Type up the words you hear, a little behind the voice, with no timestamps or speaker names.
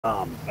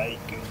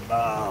Bacon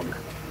balm.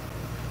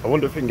 I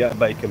wonder if we can get a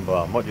bacon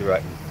balm. What do you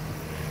reckon?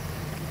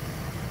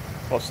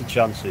 What's the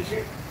chances?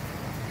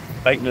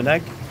 Bacon and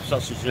egg,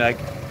 sausage and egg,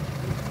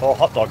 or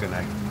hot dog and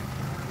egg?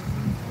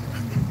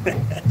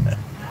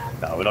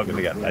 No, we're not going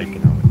to get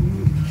bacon, are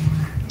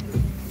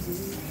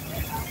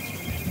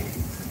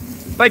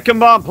we? Bacon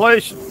balm,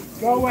 please.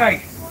 Go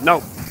away. No.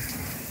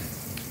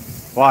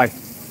 Why?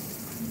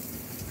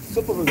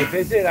 Some of them are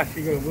busy, it's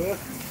actually going to work.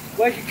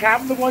 Where's your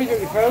camera? Why are you got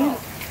your phone?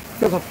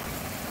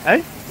 Eh?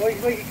 Why are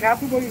you got your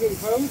camera? Why are you got your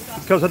phone?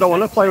 Because I don't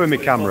want to play with my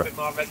camera.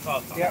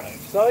 Yeah,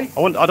 sorry?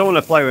 I don't want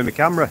to play with my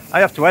camera.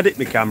 I have to edit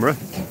my camera.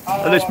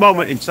 At this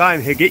moment in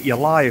time, Higgit, you're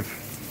live.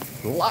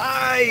 Live!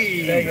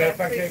 There you go,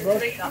 thank you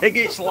very much.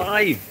 Higgit's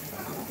live.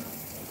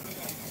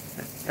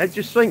 I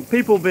just think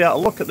people will be able to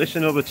look at this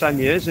in over 10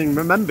 years and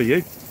remember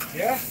you.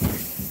 Yeah?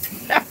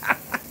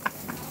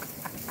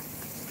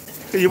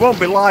 You won't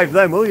be live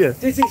then, will you?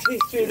 This is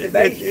history in the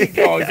making,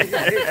 guys. This is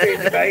history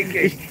in the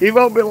making. He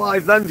won't be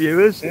live then,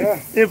 viewers. Yeah.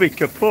 He'll be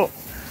kaput.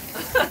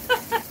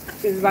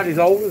 This man is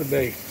older than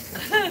me.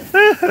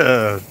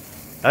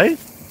 Hey?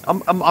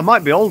 I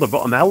might be older,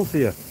 but I'm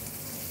healthier.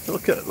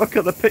 Look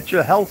at the picture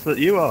of health that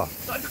you are.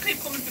 So I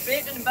keep coming for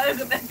bacon and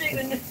burger,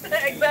 bacon and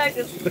egg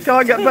bacon. They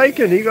can't get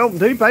bacon. He won't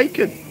do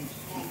bacon.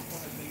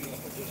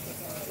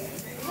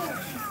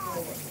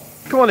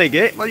 Come on,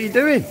 Higgit. What are you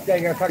doing? There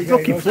you go, thank He's you very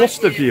looking much.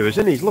 flustered, viewers,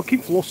 isn't he? He's looking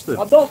flustered.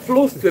 I'm not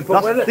flustered,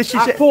 but when This is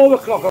at it. 4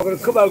 o'clock I'm going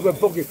to come over and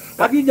book you.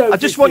 Have you noticed, I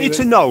just want you to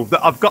viewers? know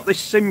that I've got this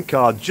SIM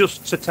card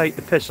just to take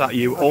the piss out of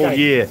you all Okay.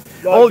 year.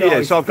 Right, All year.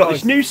 guys, So I've got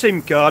guys. this new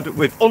SIM card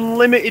with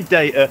unlimited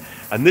data,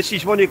 and this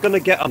is one you're going to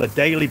get on a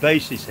daily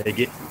basis,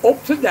 Higgit.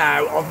 Up to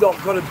now, I've not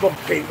got a book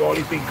people or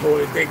anything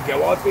called a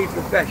bingo. I've been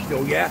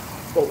professional, yeah?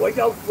 But when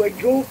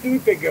you're doing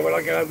bingo, when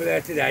I get over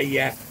there today,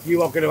 yeah,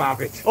 you are going to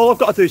have it. All I've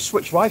got to do is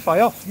switch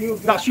Wi-Fi off. You're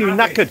gonna That's you have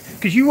it. knackered,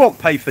 because you won't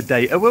pay for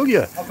data, will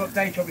you? I've got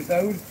data on my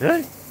phone.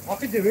 Yeah? I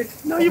can do it.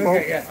 No, I'm you gonna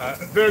won't. get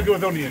A burger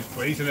with onions,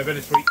 please, and a bit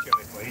of sweet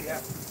chilli, please.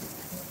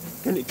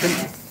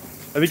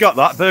 Have you got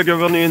that? Burger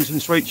with onions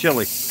and sweet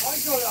chilli.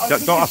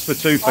 Don't ask for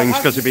two things,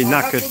 because he'd be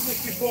I've knackered. done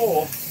this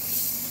before.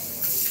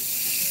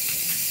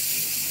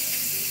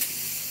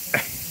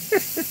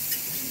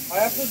 I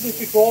have done this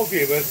before,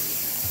 viewers.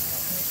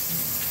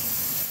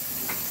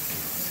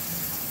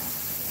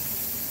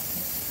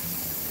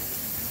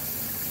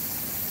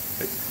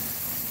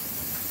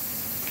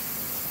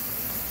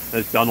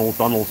 There's Donald.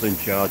 Donald's in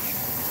charge.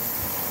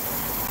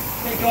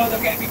 Hey guys,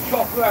 I'm getting my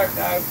chopper out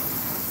now.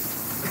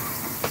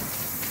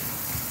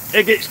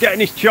 Higgit's getting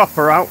his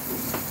chopper out.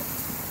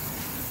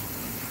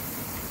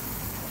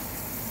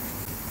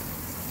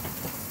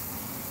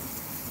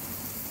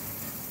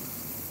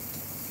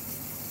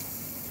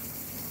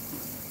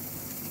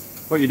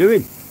 What are you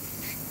doing?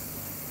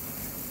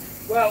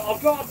 Well,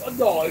 I've got a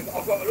knife,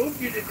 I've got an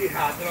onion in my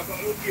hand, and I've got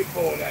an onion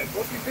board out.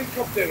 What do you think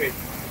I'm doing?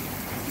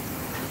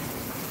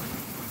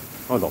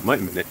 Hold on, wait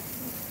a minute.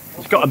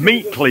 It's got a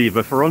meat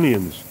cleaver for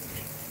onions.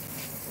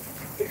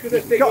 Because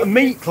It's got a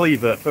meat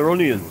cleaver for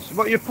onions.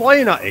 What are you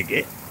playing at,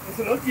 Higgit? It's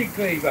an onion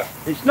cleaver.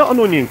 It's not an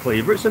onion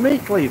cleaver, it's a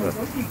meat cleaver. It's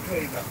an onion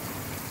cleaver.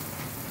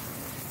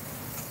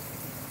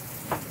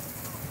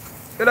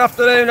 Good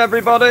afternoon,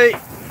 everybody.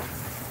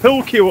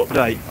 Pill queue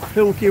update.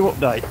 Pill queue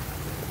update.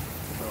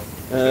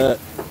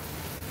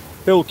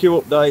 Pill queue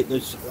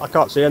update. I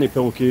can't see any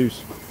pill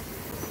queues.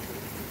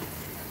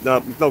 No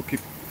queue.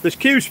 There's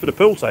queues for the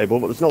pool table,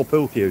 but there's no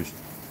pill queues.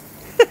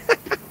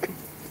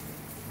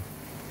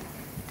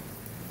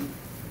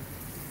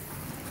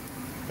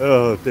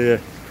 Oh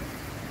dear.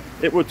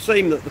 It would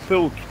seem that the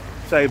pool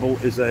table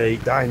is a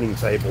dining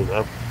table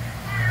now.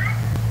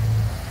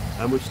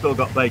 And we've still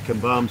got bacon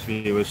balms,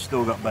 viewers.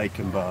 Still got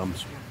bacon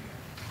balms.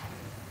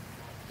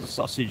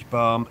 Sausage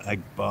balm,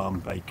 egg balm,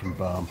 bacon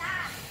balm.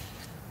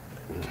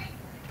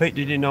 Pete,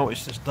 did you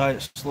notice this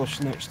diet slush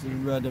next to the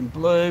red and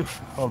blue?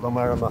 Hold on,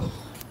 where am I?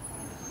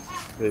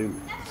 Boom.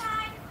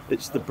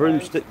 It's the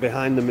broomstick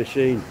behind the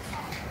machine.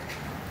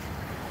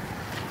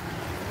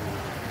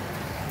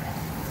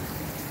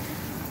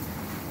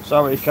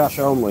 Sorry, cash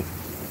only.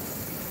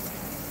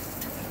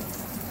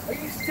 Are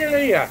you still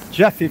here?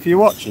 Jeff, if you're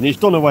watching, he's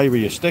done away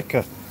with your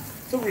sticker.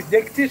 Somebody's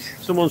nicked it.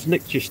 Someone's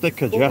nicked your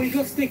sticker, Well, Jeff. we've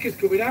got stickers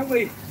coming, haven't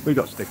we? We've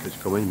got stickers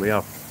coming, we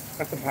have.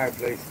 That's a pound,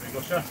 please.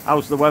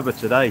 How's the weather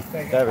today?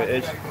 There it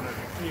is.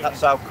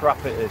 That's how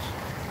crap it is.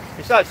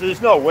 It's actually,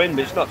 there's no wind,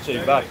 but it's not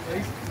too bad.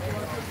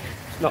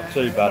 It's not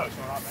too bad.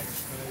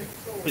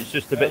 It's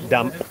just a bit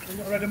damp.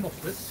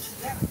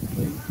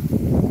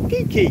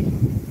 Kiki!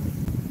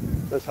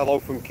 That's hello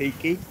from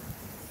Kiki.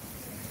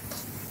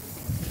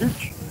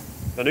 Ooch.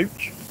 An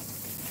ooch.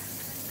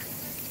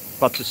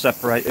 Had to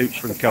separate ooch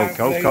from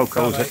Coco.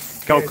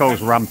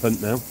 Coco's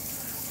rampant now.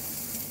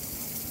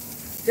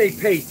 Hey,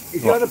 Pete,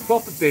 if you What? had a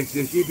proper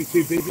business, you'd be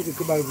too busy to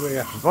come over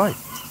here. Why?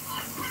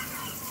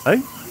 Hey?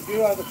 If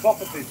you had a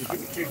proper business,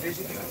 you'd be too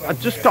busy to come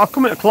over I'll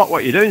come at a clock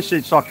what you're doing,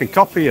 Sid, so I can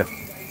copy you.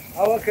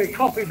 Oh, okay,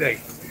 copy me.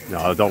 No,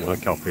 I don't want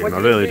to copy him. When I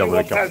you really do don't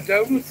want to copy. £1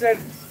 donuts then?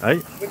 Hey?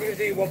 We're going to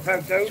do £1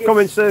 donuts. It's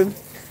coming soon.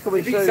 Coming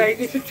You've been soon. saying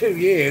this for 2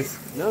 years.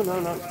 No,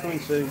 it's coming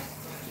soon.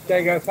 There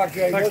you go, thank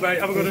you very Thanks, much. mate.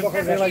 Have a good one. See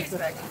you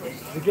later.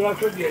 Would you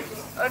like onions?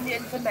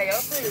 Onions and mayo,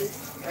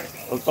 please.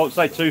 Don't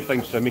say two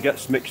things to him, he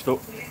gets mixed up.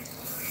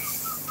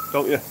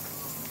 Don't you?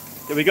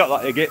 Yeah, we got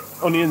that, you get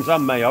onions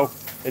and mayo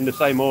in the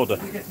same order.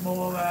 You get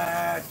more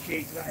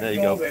cheese. There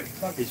you go.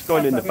 He's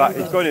going in the back.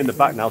 He's going in the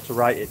back now to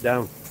write it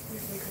down.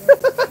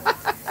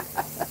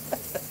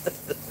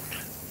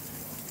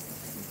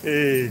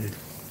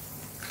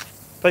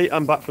 Pete,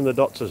 I'm back from the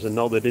doctors and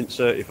no, they didn't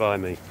certify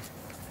me.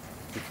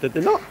 Did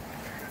they not?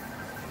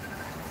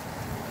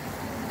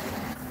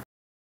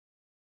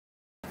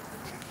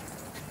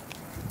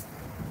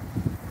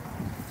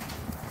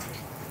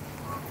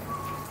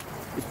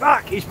 He's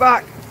back. He's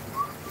back.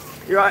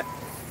 You right?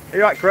 Are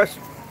you right, Chris?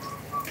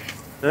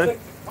 Huh?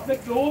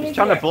 He's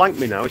trying to blank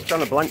me now. He's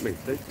trying to blank me.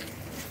 See?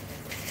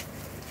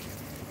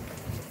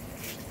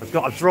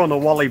 I've drawn a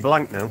Wally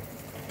blank now.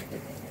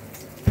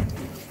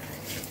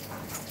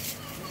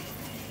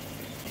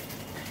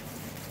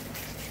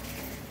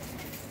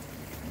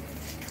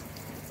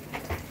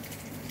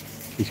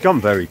 He's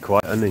gone very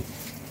quiet, hasn't he?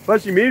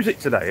 Where's your music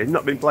today? He's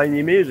not been playing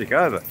your music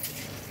either.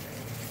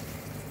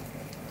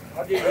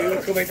 I need you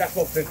to come in that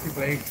 50,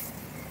 please.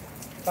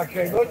 Thank you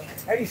very much.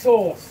 Any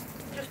sauce?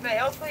 Just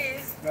mayo,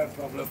 please. No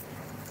problem.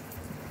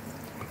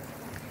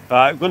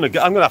 I'm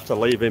gonna have to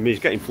leave him. He's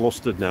getting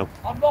flustered now.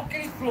 I'm not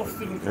getting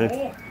flustered at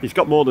all. He's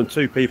got more than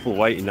 2 people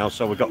waiting now,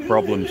 so we've got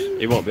problems.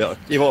 He won't be able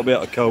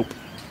to cope.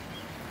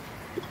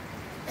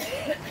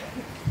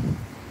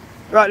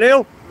 Right,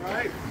 Neil.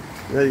 Right.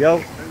 There you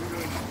go.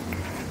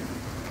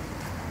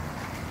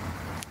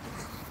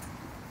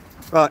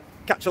 Right,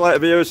 catch you later,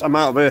 viewers. I'm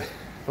out of here.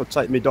 I'll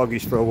take my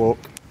doggies for a walk.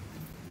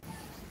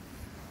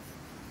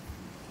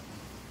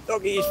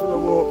 Doggies for a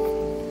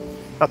walk.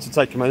 Had to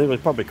take him anyway.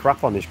 There's probably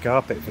crap on his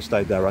carpet if I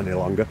stayed there any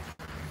longer.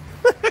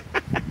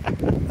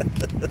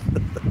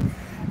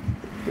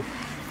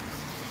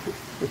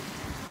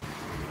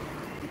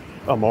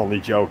 I'm only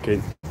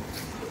joking.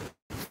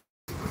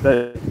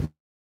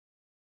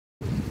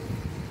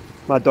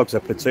 My dogs are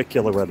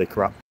particular where they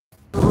crap.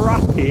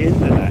 Crappy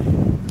internet.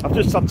 I've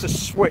just had to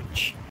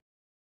switch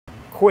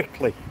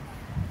quickly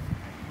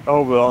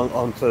over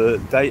onto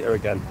data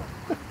again.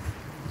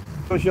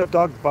 Does your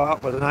dog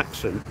bark with an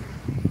accent?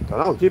 I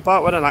don't know, do you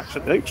bark with an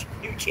accent, Nooch?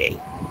 Noochie!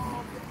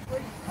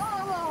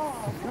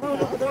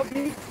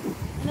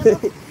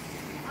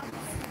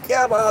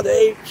 Come on,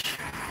 Nooch!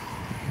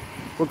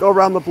 We'll go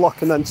around the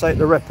block and then take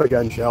the rip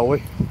again, shall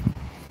we?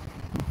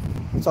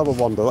 Let's have a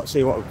wander, let's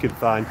see what we can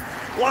find.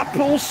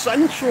 Blackpool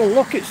Central,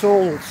 look, it's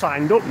all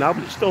signed up now,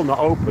 but it's still not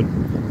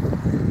open.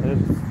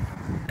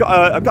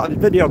 I've got a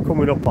video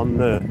coming up on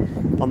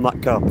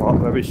that car park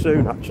very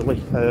soon, actually.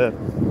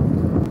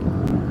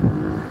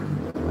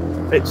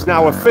 It's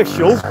now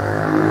official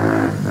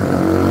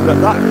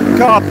that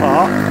car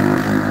park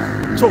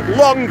took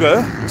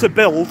longer to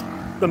build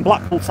than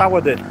Blackpool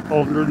Tower did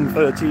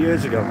 130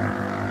 years ago.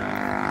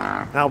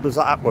 How does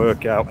that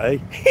work out, eh?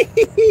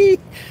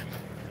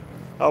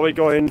 Are we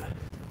going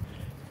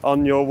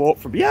on your walk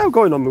from? Yeah, I'm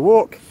going on my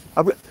walk.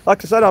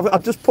 Like I said,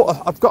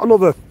 I've got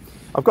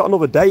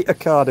another data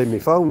card in my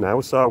phone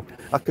now, so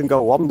I can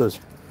go wonders.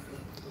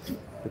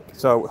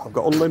 So I've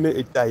got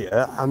unlimited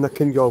data, and I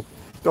can go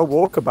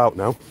walkabout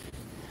now.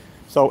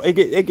 So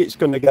Iggy's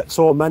going to get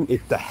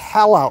tormented the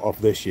hell out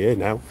of this year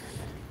now.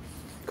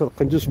 I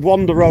can just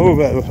wander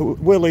over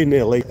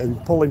willy-nilly and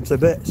pull him to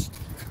bits.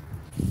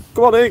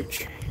 Come on,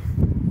 H.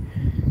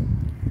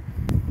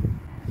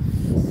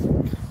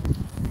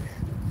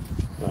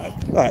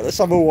 Right, let's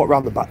have a walk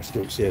around the back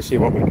streets here, see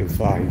what we can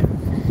find.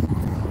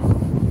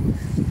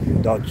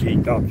 Dodgy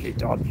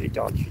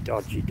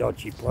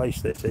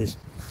place this is.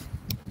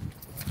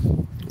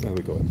 There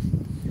we go.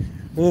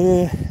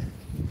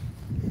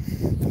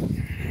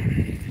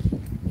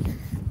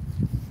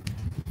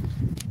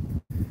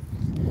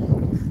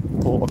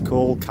 Port of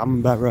Call,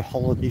 Canberra,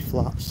 Holiday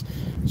Flats,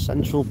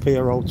 Central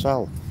Pier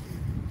Hotel.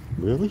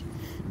 Really?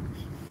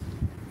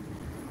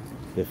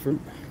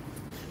 Different.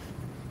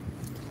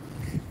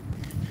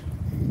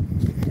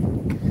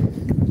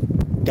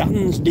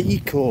 Dan's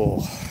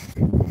Decor.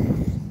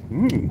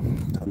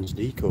 Dan's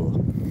Decor.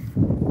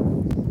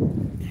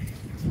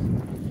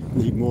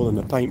 Need more than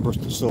a paintbrush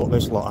to sort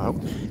this lot out.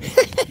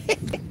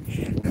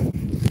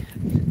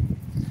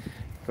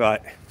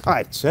 Right.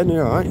 Alright, Ten,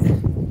 alright.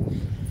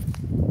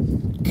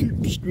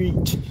 Coop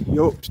Street,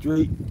 York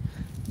Street.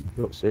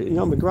 York City. You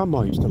know, my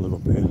grandma used to live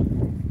up here.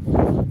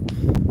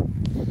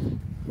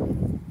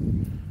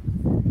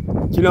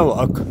 Do you know what?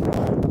 I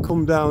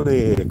come down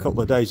here a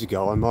couple of days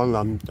ago, I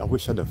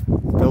wish I'd have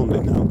filmed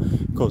it now,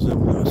 because I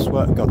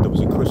swear to God there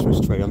was a Christmas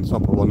tree on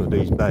top of one of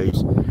these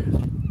bays,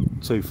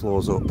 2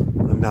 floors up,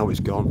 and now it's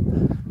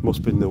gone. Must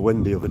have been the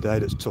wind the other day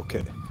that's took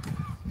it.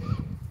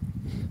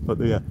 But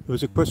yeah, there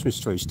was a Christmas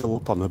tree still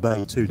up on the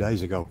bay 2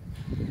 days ago.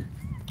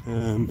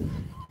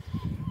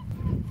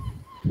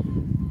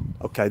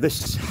 Okay,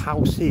 this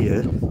house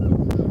here,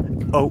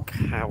 Oak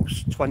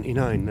House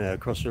 29 there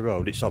across the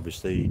road, it's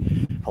obviously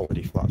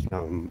holiday flats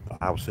now, a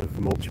house of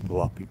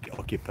multiple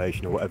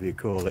occupation or whatever you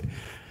call it.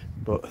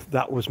 But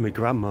that was my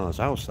grandma's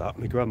house. That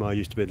my grandma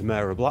used to be the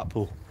mayor of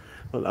Blackpool.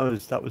 But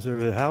that was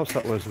her house.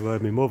 That was where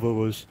my mother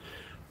was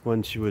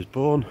when she was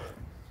born.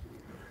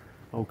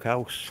 Oak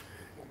House.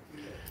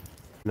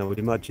 And I would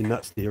imagine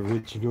that's the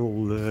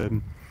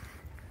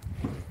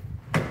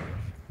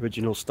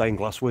original stained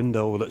glass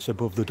window that's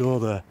above the door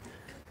there.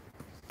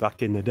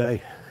 Back in the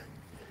day.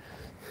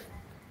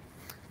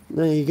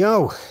 There you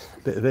go.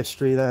 Bit of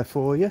history there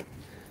for you.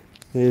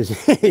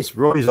 It's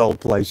Roy's old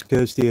place,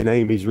 Kirsty and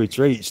Amy's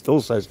Retreat. It still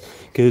says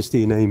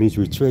Kirsty and Amy's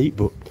Retreat,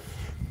 but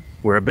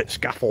we're a bit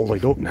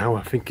scaffolded up now.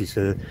 I think it's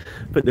a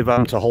bit of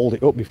van to hold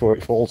it up before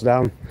it falls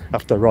down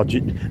after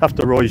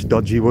Roy's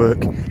dodgy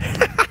work.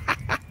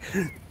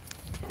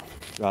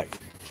 Right,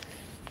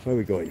 where are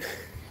we going?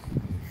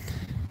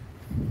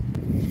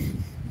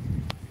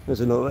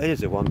 Here's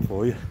a one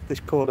for you. This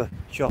corner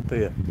shop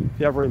here. If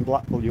you're ever in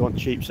Blackpool, you want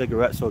cheap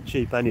cigarettes or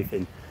cheap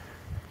anything,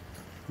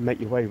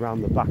 make your way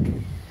around the back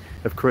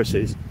of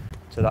Chris's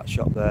to that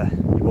shop there.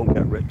 You won't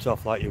get ripped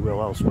off like you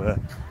will elsewhere.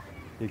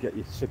 You get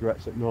your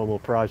cigarettes at normal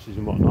prices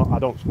and whatnot. I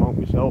don't smoke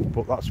myself,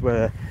 but that's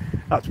where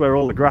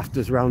all the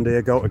grafters around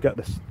here go to get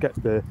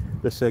the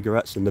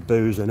cigarettes and the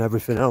booze and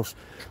everything else.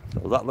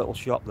 So that little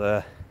shop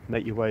there,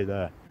 make your way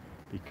there,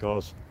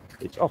 because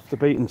it's off the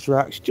beaten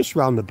tracks, just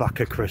round the back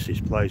of Chris's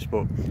place,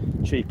 but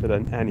cheaper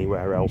than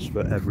anywhere else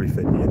for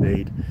everything you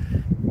need.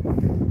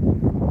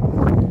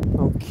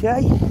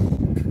 Okay.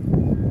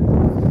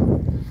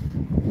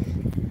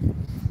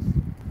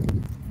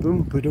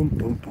 Boom, ba-dum,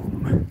 boom,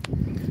 boom.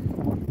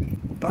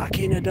 Back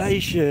in a day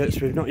shirts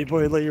with Not Your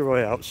Boy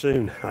Leroy out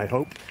soon, I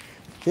hope.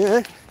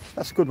 Yeah,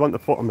 that's a good one to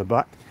put on the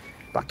back.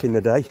 Back in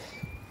the day.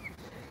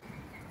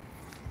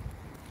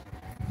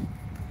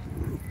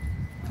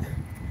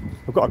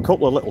 I've got a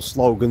couple of little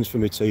slogans for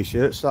my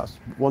t-shirts. That's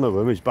one of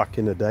them is back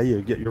in the day.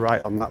 You get your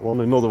right on that one.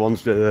 Another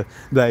one's there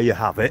you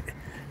have it.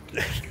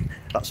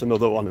 That's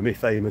another one of my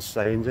famous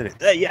sayings, isn't it?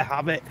 There you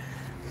have it.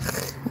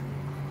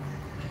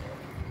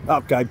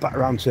 Okay, back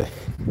round to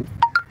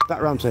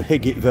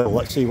Higgettville.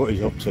 Let's see what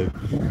he's up to.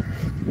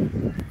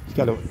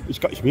 He's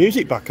got his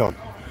music back on.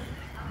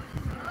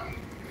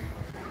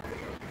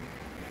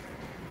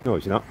 No,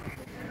 he's not.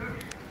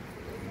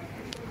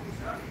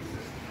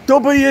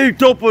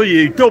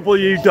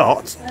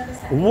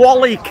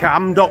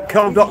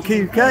 www.wallycam.co.uk,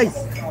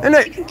 isn't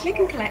it?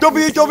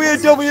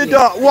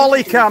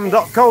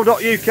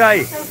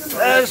 www.wallycam.co.uk.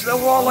 There's the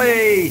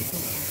Wally.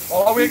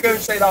 Oh, I wasn't going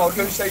to say that. I was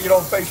going to say you're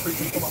on Facebook.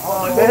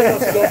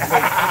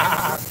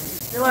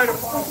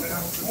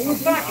 Are you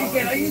back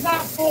again? Are you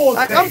that bored?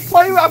 I'm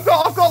playing. I've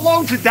got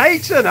loads of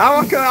data now.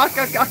 I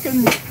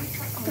can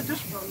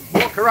just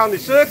walk around in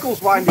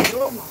circles, winding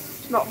up.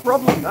 It's not a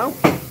problem now.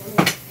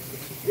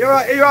 You're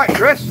right,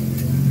 Chris.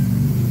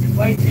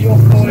 Wait till you're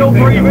Still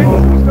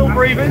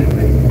breathing.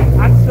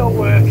 And still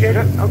working.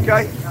 Yeah,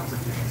 okay.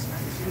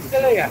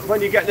 Still here.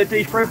 When you get the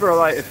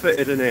defibrillator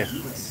fitted in here.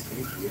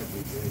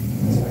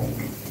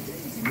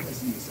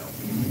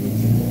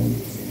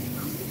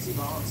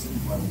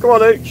 Come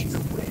on, Ooch.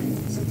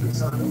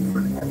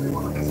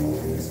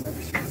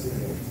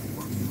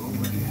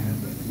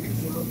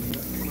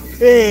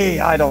 Hey,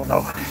 I don't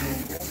know.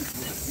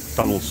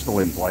 Tunnel's still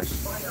in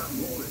place.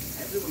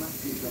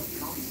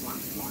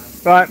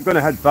 Right, I'm going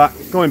to head back.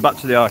 Going back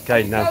to the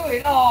arcade now.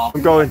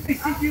 I'm going. Did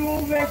you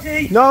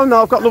already? No,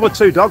 I've got another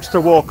 2 dogs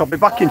to walk. I'll be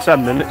back in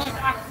 10 minutes.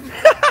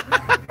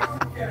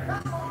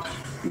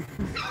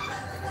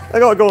 I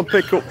got to go and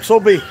pick up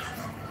Subby.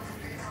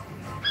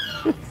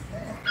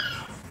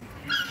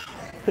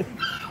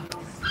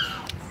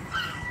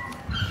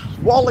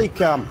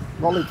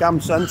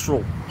 Wallycam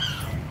Central.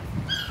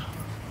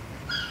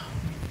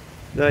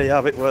 There you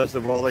have it. Where's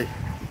the Wally?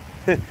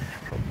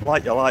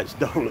 Light your lights.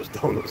 Donuts.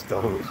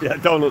 Yeah,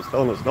 donuts.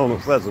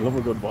 There's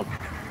another good one.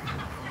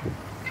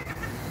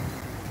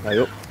 Hey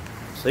up.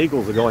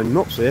 Seagulls are going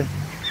nuts here.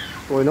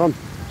 What's going on?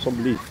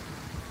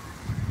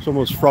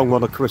 Someone's thrown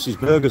one of Chris's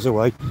burgers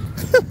away.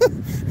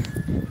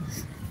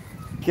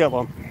 Kill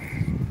on.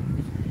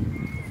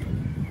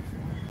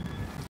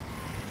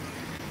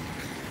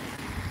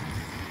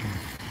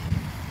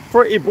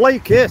 Pretty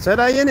bleak here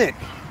today, isn't it?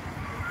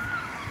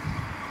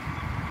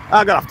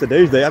 I'm gonna have to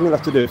do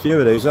a few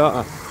of these, aren't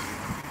I?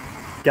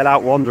 Get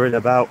out wandering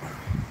about.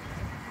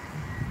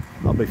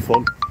 That'll be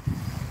fun.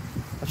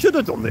 I should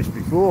have done this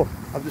before.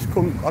 I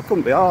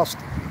couldn't be arsed.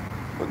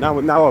 But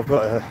now I've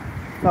got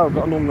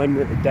an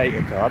unlimited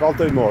data card. I'll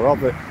do more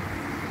of it.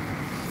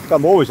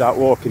 I'm always out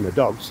walking the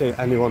dogs. See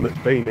anyone that's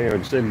been here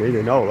and seen me,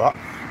 they know that.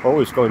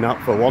 Always going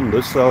out for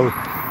wanders, so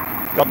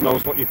God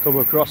knows what you come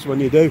across when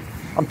you do.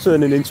 I'm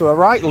turning into a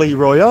right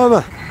Leroy, aren't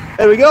I?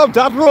 Here we go,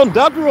 dad run.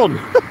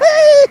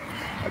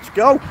 Let's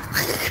go.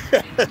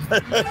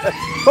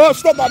 Oh,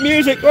 stop that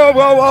music.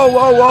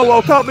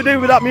 Whoa. Can't be doing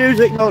with that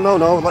music. No.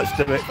 Let's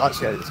do it. Let's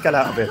get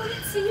out of here.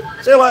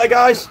 See you later,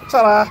 guys.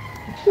 Ta-da.